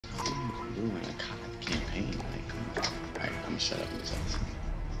doing a campaign? Like, come on. Alright, I'm gonna shut up and just.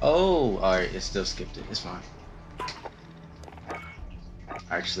 Oh, alright, it still skipped it. It's fine.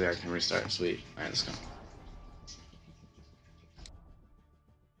 Actually, I can restart. Sweet. Alright, let's go.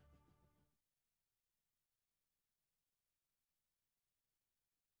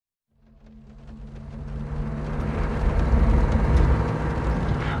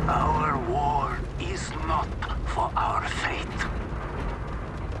 Our war is not for our fate.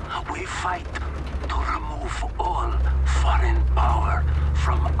 We fight to remove all foreign power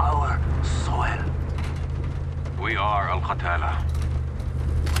from our soil. We are Al-Qatala.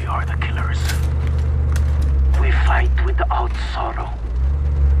 We are the killers. We fight without sorrow.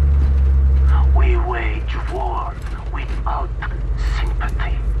 We wage war without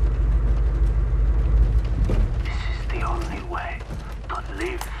sympathy. This is the only way to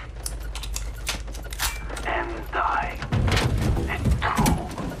live and die a true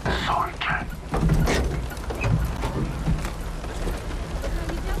soldier.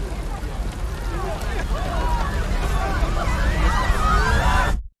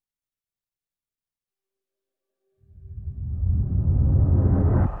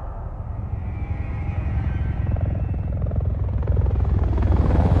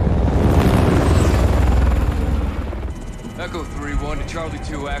 Echo 3-1 to Charlie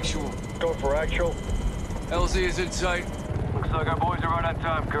 2 actual. Going for actual. LZ is in sight. Looks like our boys are right on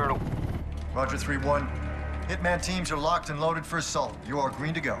time, Colonel. Roger 3-1. Hitman teams are locked and loaded for assault. You are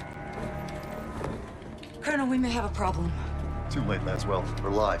green to go. Colonel, we may have a problem. Too late, Lanswell.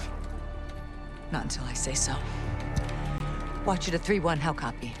 We're live. Not until I say so. Watcher to 3-1, how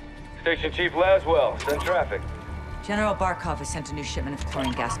copy? Station Chief Laswell, send traffic. General Barkov has sent a new shipment of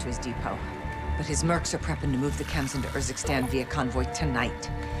chlorine gas to his depot. But his mercs are prepping to move the chems into Urzikstan via convoy tonight.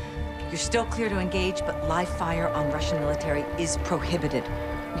 You're still clear to engage, but live fire on Russian military is prohibited.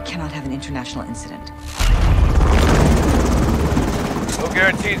 We cannot have an international incident. No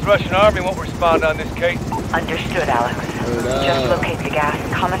guarantees Russian army won't respond on this case. Understood, Alex. Just locate the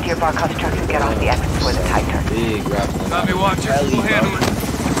gas, comment to your Barkov's trucks and get off the exit before the tide turns. Big rap. Copy, Watcher. We'll handle it.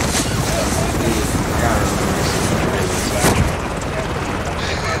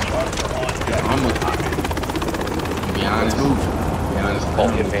 I'm gonna be honest. Be honest. All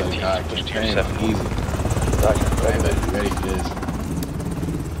I'm hit really man hot. teams, Campaign push is easy. I better be ready for this.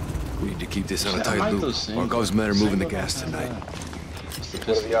 We need to keep this on a I tight like loop. those singles. Markov's men are moving the Singles gas like tonight. that. What's the What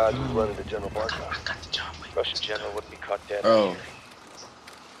are pistol? the odds we run into General I Barkov? got the John Wick. Russian general wouldn't be caught dead. Oh.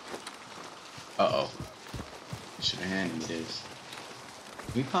 Uh-oh. You should have handed me this.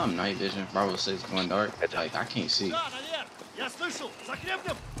 We call him night vision. Bravo 6 going dark. Like, I can't see.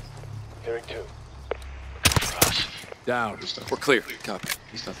 Hearing two. Down. We're clear. Copy.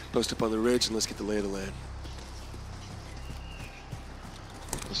 He's stuff. Post up on the ridge and let's get the lay of the land.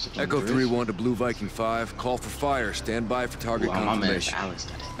 Echo 3-1 to Blue Viking 5. Call for fire. Stand by for target Ooh, my man confirmation. Alex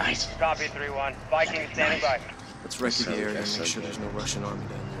got it. Nice. Copy 3-1. Viking standing by. Let's recce the area and That's make so sure good. there's no Russian army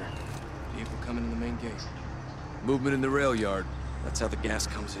down there. People coming in the main gate. Movement in the rail yard. That's how the gas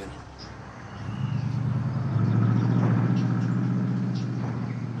comes in.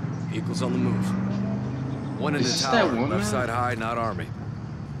 Vehicles on the move. One in Is the this tower. that woman? Left side high, not army.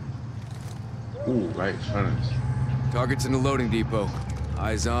 Ooh, right in front of us. Target's in the loading depot.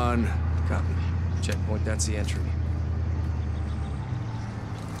 Eyes on. Copy. Checkpoint, that's the entry.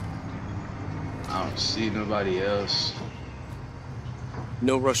 I don't see nobody else.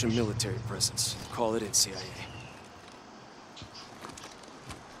 No Russian military presence. Call it in, CIA.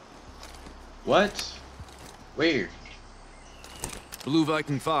 What? Where? Blue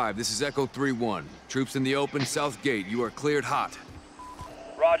Viking 5, this is Echo 3-1. Troops in the open, south gate. You are cleared hot.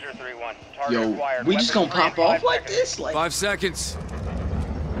 Roger 3-1. Target Yo, acquired. we just gonna Weapons pop free in off 5 like seconds. this? Like, 5 seconds.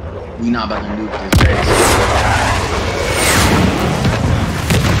 we not about to nuke this base.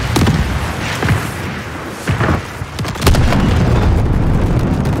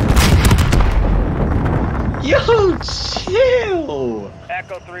 Yo, chill!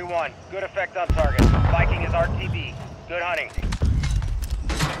 Echo 3-1. Good effect on target. Viking is RTB. Good hunting.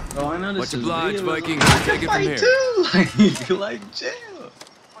 Oh, I know this Much is obliged, real. Viking. I Take can it from fight here. too. Like chill.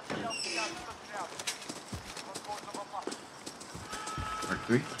 Mark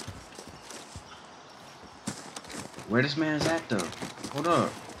 3. Where this man's at though? Hold up.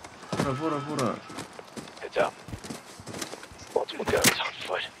 Hold up. Heads up. Multiple guns on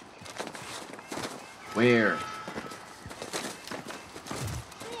foot. Where?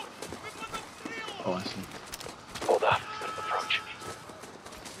 Oh, I see. Hold up. Gonna approach.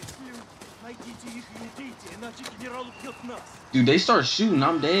 Dude, they start shooting,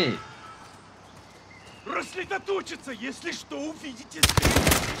 I'm dead. Рассредоточиться, если что, увидите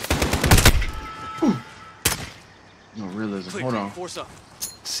здесь. realism. Hold on. Force up.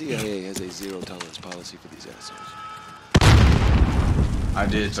 CIA has a zero-tolerance policy for these assholes. I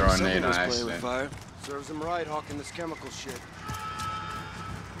did throw a nade on Someone was playing with accident. fire. Serves them right, hawking this chemical shit.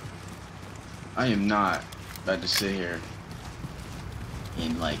 I am not about to sit here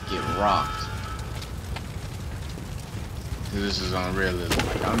and like get rocked. Cause this is on realism.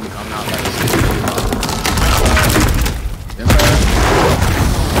 Like I'm not about to sit here and get rocked.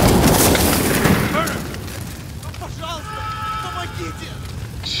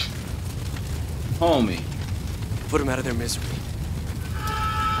 Homie. Put them out of their misery.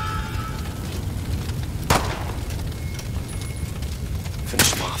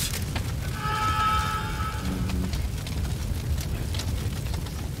 Finish them off.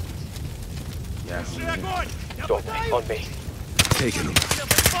 Yeah. On me. Taking them.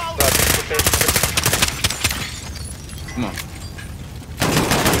 Come on.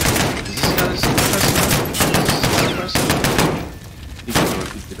 Is this guy pressing? Peek the door,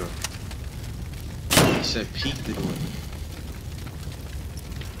 peek the door. He said peek the door.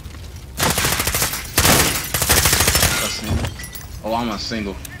 Oh, I'm a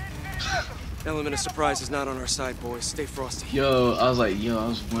single. Element of surprise is not on our side, boys. Stay frosty. Yo, I was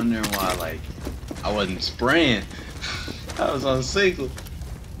wondering why, like, I wasn't spraying. I was on single.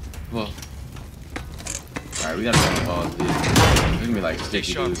 Well, alright, we gotta go all these. There's gonna be like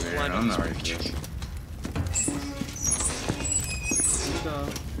 50 dudes in here. I'm not ready for this.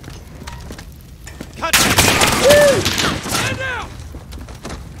 Cut! Stand down!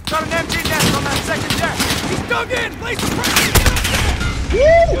 Got an empty nest on that second deck. He's dug in. Place the pressure.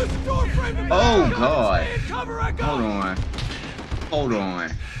 Oh god. Hold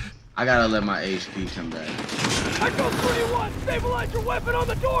on. I gotta let my HP come back. Echo 3-1, stabilize your weapon on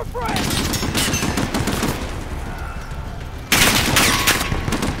the door frame.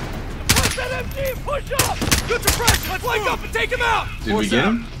 Push that MG and push up. Good suppress. Let's flank up and take him out. Did we get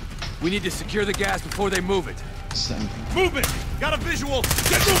him? We need to secure the gas before they move it. Movement. Got a visual.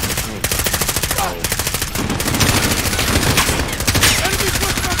 Get moving. Oh. Enemy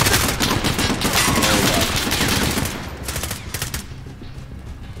pushing up.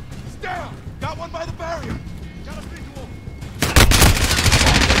 He's down. Got one by the barrier. Got a visual.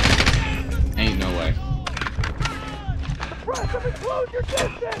 Ain't no way. Press him and close your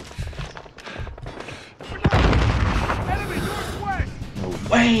distance. Enemy northwest. No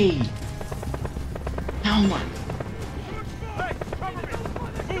way. How much? Hey, cover me.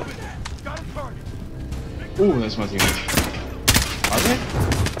 Move it. Got a target. Ooh, that's my team. Are they?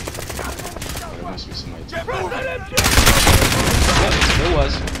 There must be somebody. Yep,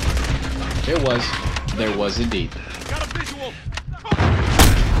 there was indeed. Got a visual.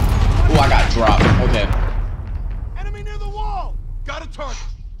 Ooh, I got dropped. Okay. Enemy near the wall. Got a target.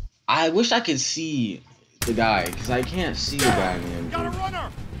 I wish I could see the guy, because I can't see the guy in the end. Got a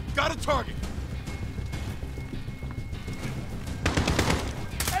runner. Got a target.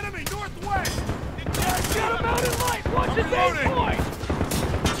 Enemy northwest. Get him out in light. Watch his aim point.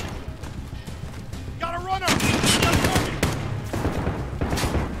 Got a runner. Got a target.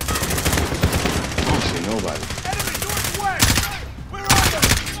 I don't see nobody. Enemy northwest. Where are you?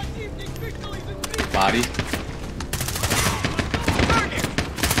 Body. Target.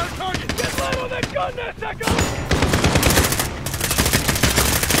 Got a target. Get light on that gun nest, Echo.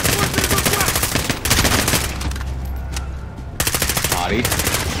 Body.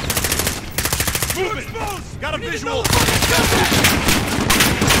 Move it. Got a visual.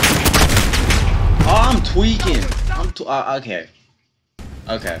 Oh, I'm tweaking. Okay.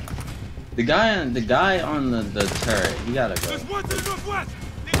 Okay. The guy on the turret, he gotta go. There's one to the northwest.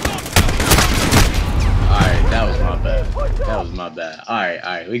 Alright, that was my bad. That was my bad.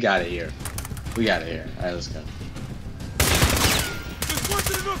 Alright, we got it here. Alright, let's go. There's one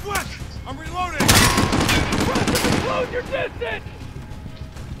to the northwest. I'm reloading. Close your distance.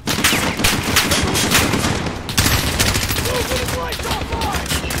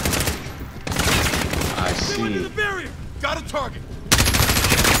 I see. The barrier. Got a target.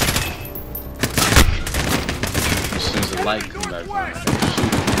 As soon as the light comes back on, I can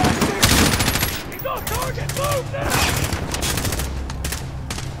He's on target. Move now.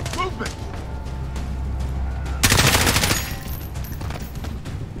 Movement.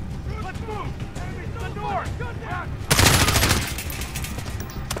 Let's move. Enemies to the north. Gun down.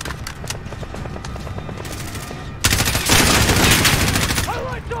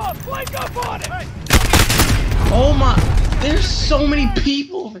 Highlights off. Flank up on it. Hey. Oh my! There's so many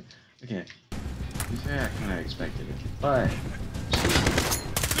people. Okay. Yeah, I kind of expected it, but.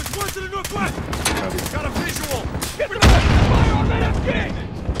 There's one to the northwest. Probably. Got a visual. Get the fire on that MG.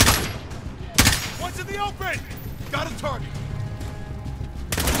 One's in the open. Got a target.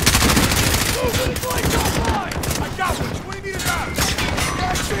 Move with his legs offline! I got one, 20 meters out! Yeah,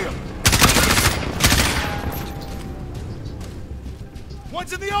 I see him!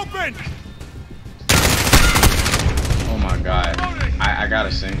 One's in the open! Oh my god. I got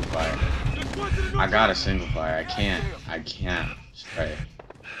a single fire. I got a single fire. I can't spray.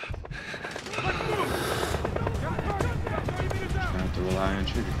 I have to rely on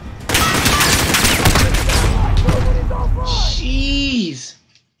trigger. Jeez!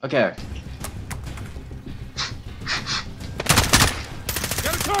 Okay.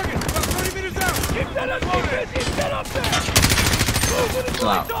 Got a target! About 30 meters out! Keep that up! Keep that up there! Move with his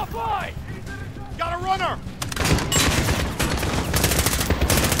legs offline! Got a runner!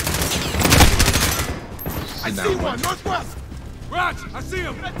 I see one! Northwest! Raj, I see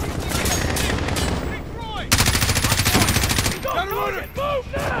him! Got a runner! Move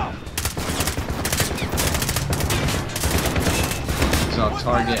now! He's off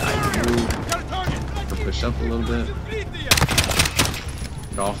target. I can move. Or push up a little bit.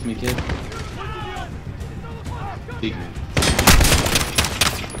 Get off me, kid. Peek me.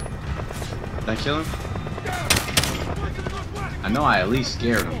 Did I kill him? I know I at least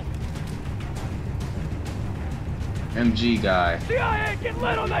scared him. MG guy. CIA, get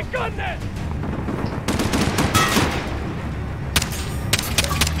lit on that gun net!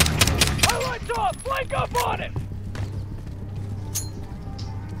 Highlights off! Flank up on it!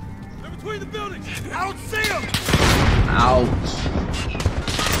 They're between the buildings! I don't see them! Ouch.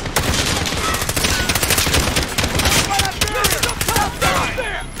 Right up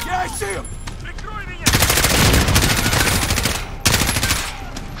there! Yeah, I see him!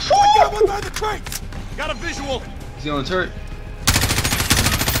 I got one by the crates! Got a visual! Is he on the turret?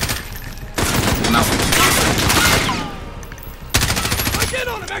 I'm out. Get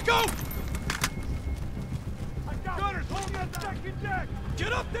on him, Echo! Gunners, hold that second deck!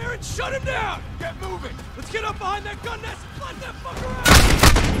 Get up there and shut him down! Get moving! Let's get up behind that gun nest and let that fucker out!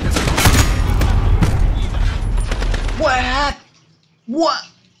 What happened? What?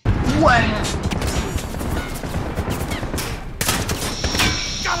 What happened?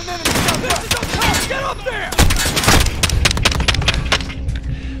 Got an enemy down there! This is up top! Get up there!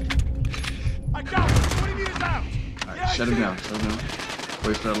 I got him! 20 meters out! Alright, Yeah, shut him down. Shut him down.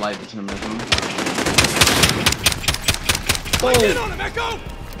 Wait for the light to turn back on. Get on him, Echo!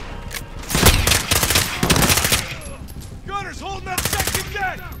 Gunners, holding that second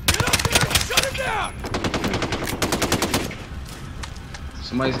deck! Get up there and shut him down!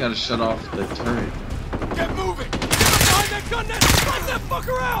 Somebody's got to shut off the turret. Get moving! Get up behind that gun net! Let that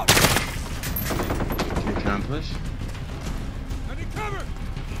fucker out! Okay, can I push? I need cover!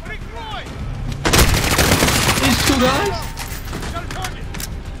 I need Roy! These two guys? Got a target!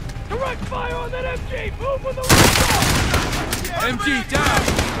 Direct fire on that MG! Move with the left off! MG down!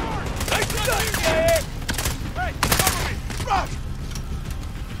 Nice shot, hey! Hey, cover me! Run!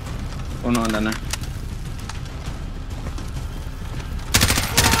 What's going on down there?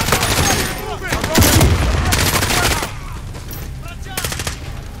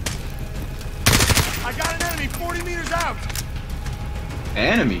 I got an enemy 40 meters out!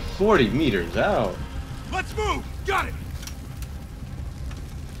 Enemy 40 meters out. Let's move! Got it!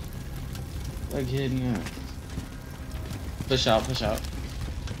 Like hitting out. Push out, push out.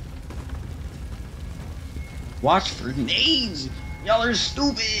 Watch for nades! Y'all are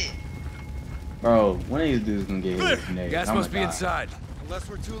stupid! Bro, one of these dudes gonna get hit with nades. Gas must be inside. Unless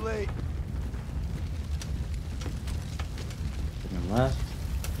we're too late. Left.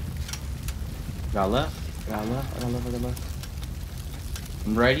 Got left. Got left. I got left. I got left.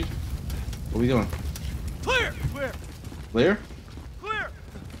 I'm ready. What are we doing? Clear! Clear! Clear? Clear!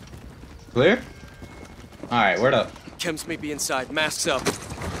 Clear? Alright, word up. Chems may be inside. Masks up.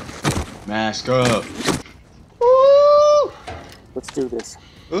 Mask up. Woo! Let's do this.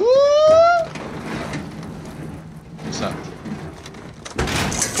 Ooh! What's up?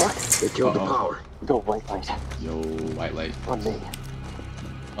 Fuck. They killed the power. Go white light. Yo, white light. On me.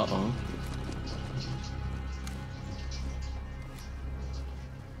 Uh-oh.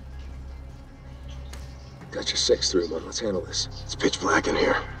 Got your 6-3-1. Let's handle this. It's pitch black in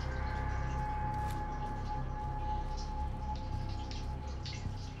here.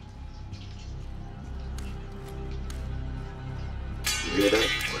 You hear that?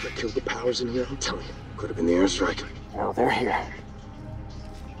 Whoever killed the powers in here, I'm telling you, could have been the airstrike. Now they're here.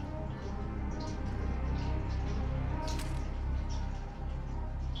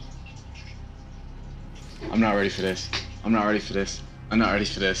 I'm not ready for this. I'm not ready for this. I'm not ready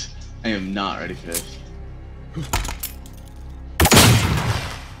for this. I am not ready for this.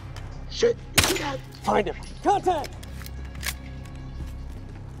 Shit! You see that? Find him. Contact!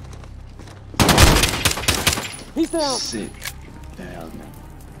 He's down. Sit down now.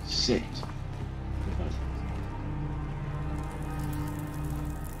 Sit.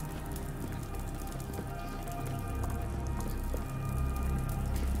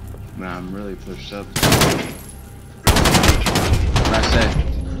 Man, I'm really pushed up. What I say?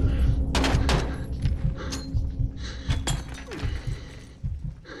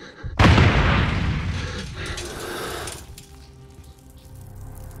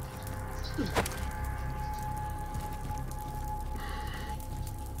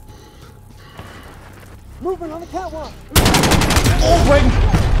 Movement on the catwalk. Oh, wait!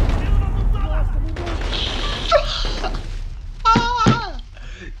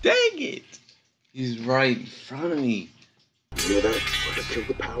 Dang it! He's right in front of me. You hear that? Whoever killed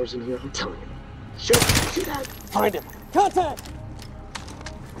the powers in here, I'm telling you. Shit! See that? Find him. Contact!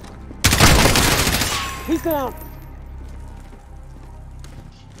 He's down.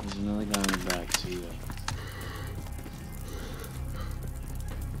 There's another guy in the back too.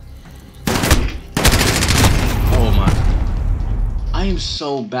 Oh my! I am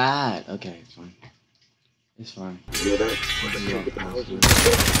so bad. Okay, it's fine. It's fine. You hear that? Whoever killed the powers in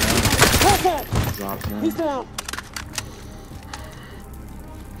Contact! Drop him. He's down.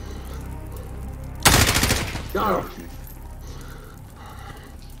 Got him.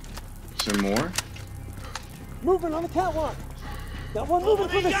 Is there more? Movement on the catwalk. Got one moving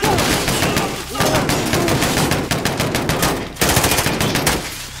from the side.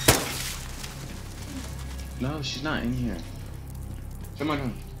 No, she's not in here. Come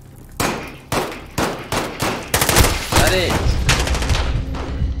on. Got it.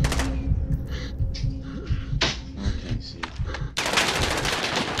 I can't see.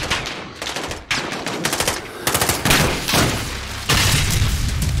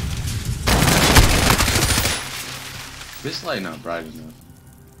 This light not bright enough.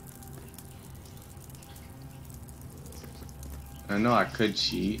 I know I could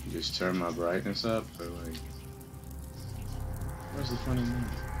cheat, just turn my brightness up, but like, where's the fun in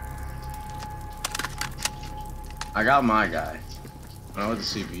that? I got my guy. I don't know what the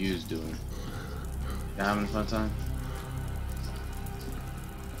CPU is doing. You having a fun time?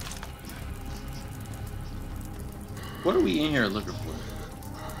 What are we in here looking for?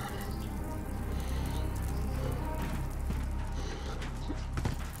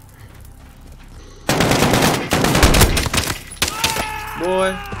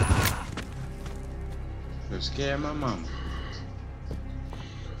 Boy, you're scaring my mama.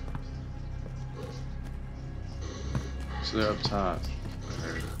 So they're up top. I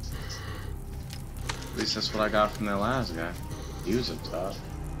heard. At least that's what I got from that last guy. He was up top.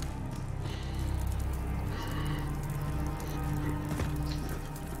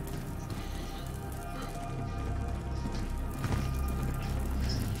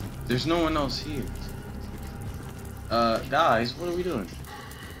 There's no one else here. Guys, what are we doing?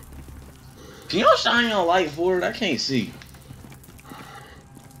 Can y'all shine your light forward? I can't see.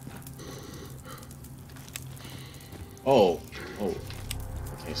 Oh.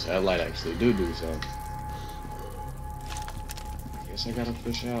 Okay, so that light actually do something. I guess I gotta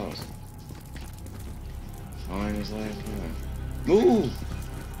push out. Find his last guy. Move!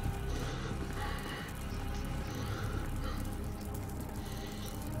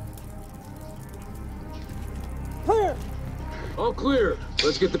 Clear. All clear.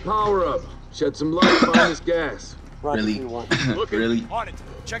 Let's get the power up. Shed some light behind this gas. Really? Looking. Really? On it.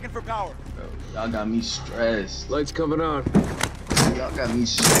 Checking for power. Y'all got me stressed. Lights coming on. Y'all got me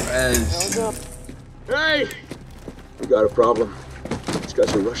stressed. Hands up. Hey! We got a problem. These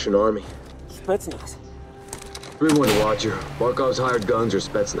guys are Russian army. Spetsnaz. 3-1 to Watcher. Barkov's hired guns or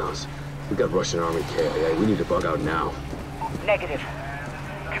Spetsnaz. We got Russian army KIA. We need to bug out now. Negative.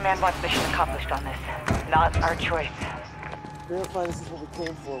 Command wants mission accomplished on this. Not our choice. Verify this is what we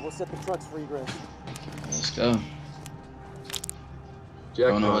came for. We'll set the trucks for egress. Let's go. Jack,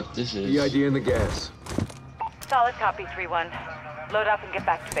 Don't know what this is. EID in the gas. Solid copy, 3-1. Load up and get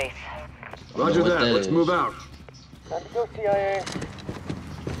back to base. Roger that. Let's is. move out. Time to go, CIA.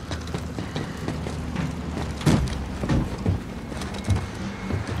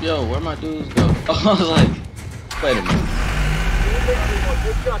 Yo, where my dudes go? I was like, wait a minute.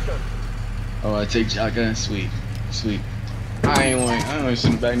 Oh, I take shotgun. Sweet. I ain't want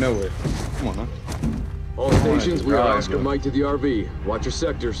to back nowhere. Come on, huh? All stations, we are drive, Oscar yo. Mike to the RV. Watch your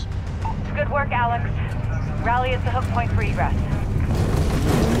sectors. Good work, Alex. Rally is the hook point for egress.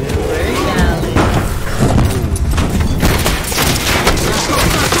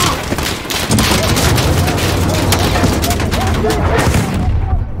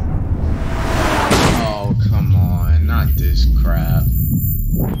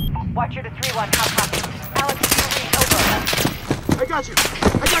 Watcher to 3-1, how copy? Alex, read, over. I got you,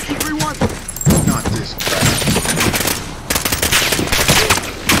 3-1. Not this crap.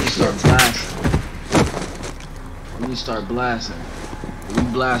 We start blasting. We start blasting. We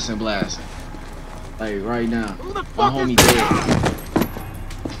blasting. Like right now. My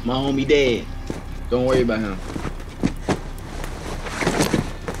homie dead. Don't worry about him.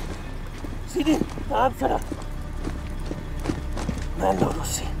 سيدي تعال بسرعة ماله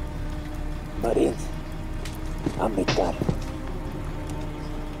روسي مريض عم يتعب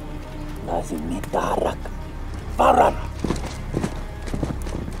لازم نتحرك فورا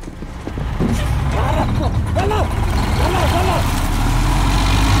تحركوا يلا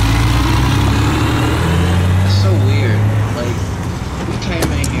That's so weird. Like, we came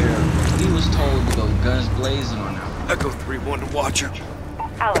in here, we was told to go guns blazing on them. Echo 3-1 to Watcher.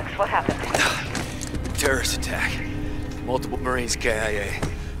 Alex, what happened? Terrorist attack. Multiple Marines KIA.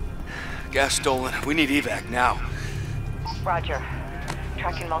 Gas stolen. We need evac now. Roger.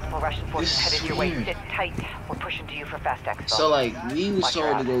 Tracking multiple Russian forces This is headed your way. weird. Sit tight. We're pushing to you for fast exfil. So like, we was Watch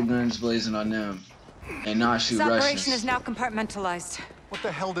your told to out. go guns blazing on them and not shoot This operation Russians. is now compartmentalized. What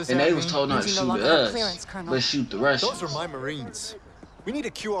the hell does And that they mean? was told not to Means you no shoot longer have us, clearance, Colonel. but shoot the Russians. Those are my Marines. We need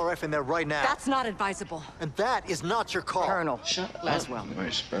a QRF in there right now. That's not advisable. And that is not your call. Colonel Shut Laswell.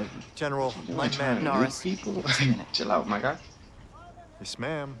 up. General, You my ain't trying to man. Norris. meet people. Chill out, my guy. Yes,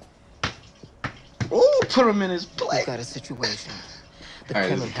 ma'am. Oh, put him in his We've place. got a situation. The All right,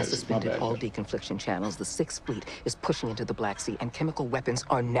 Kremlin this has is- my suspended bad, all bro. deconfliction channels. The 6th Fleet is pushing into the Black Sea, and chemical weapons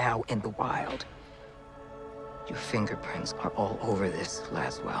are now in the wild. Your fingerprints are all over this,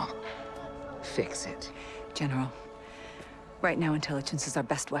 Laswell. Fix it. General, right now intelligence is our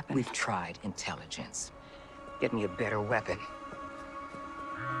best weapon. We've tried intelligence. Get me a better weapon.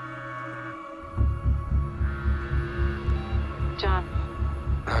 John,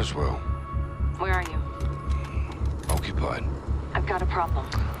 Laswell. where are you? Occupied. I've got a problem.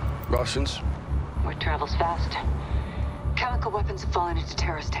 Russians? Word travels fast. Chemical weapons have fallen into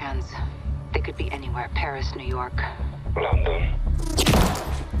terrorist hands. They could be anywhere. Paris, New York. London.